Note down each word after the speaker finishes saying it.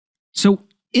So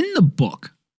in the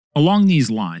book, along these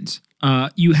lines,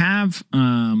 you have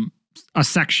a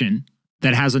section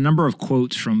that has a number of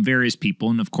quotes from various people.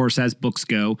 And of course, as books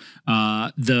go,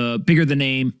 the bigger the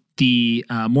name, the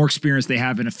more experience they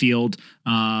have in a field,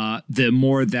 the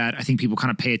more that I think people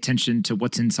kind of pay attention to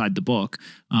what's inside the book.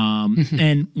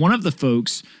 And one of the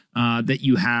folks that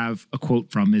you have a quote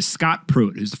from is Scott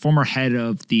Pruitt, who's the former head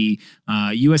of the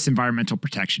U.S. Environmental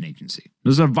Protection Agency. It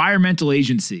was an environmental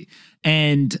agency.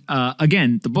 And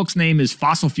again, the book's name is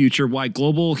Fossil Future: Why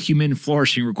Global Human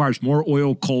Flourishing Requires More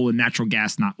Oil, Coal, and Natural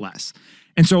Gas, Not Less.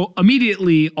 And so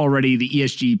immediately already the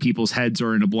ESG people's heads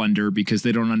are in a blender because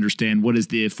they don't understand what is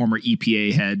the former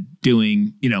EPA head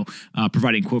doing,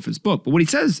 providing a quote for this book. But what he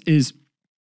says is,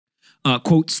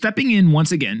 quote, stepping in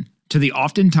once again to the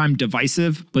oftentimes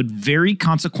divisive but very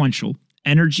consequential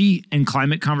energy and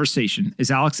climate conversation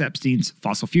is Alex Epstein's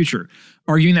Fossil Future,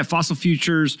 arguing that fossil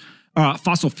fuels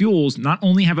not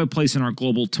only have a place in our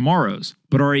global tomorrows,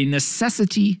 but are a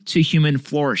necessity to human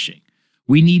flourishing.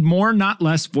 We need more, not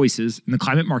less, voices in the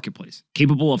climate marketplace,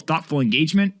 capable of thoughtful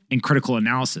engagement and critical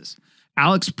analysis.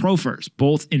 Alex profers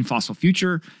both in Fossil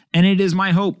Future, and it is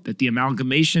my hope that the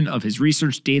amalgamation of his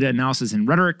research, data analysis, and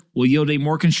rhetoric will yield a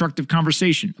more constructive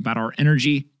conversation about our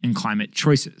energy and climate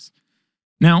choices.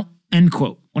 Now, end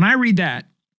quote. When I read that,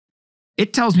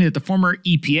 it tells me that the former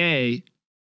EPA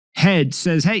head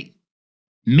says, hey,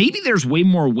 maybe there's way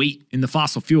more weight in the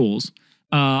fossil fuels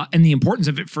and the importance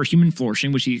of it for human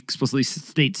flourishing, which he explicitly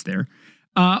states there.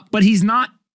 But he's not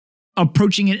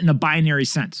approaching it in a binary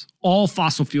sense. All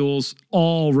fossil fuels,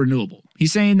 all renewable.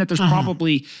 He's saying that there's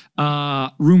probably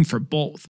room for both.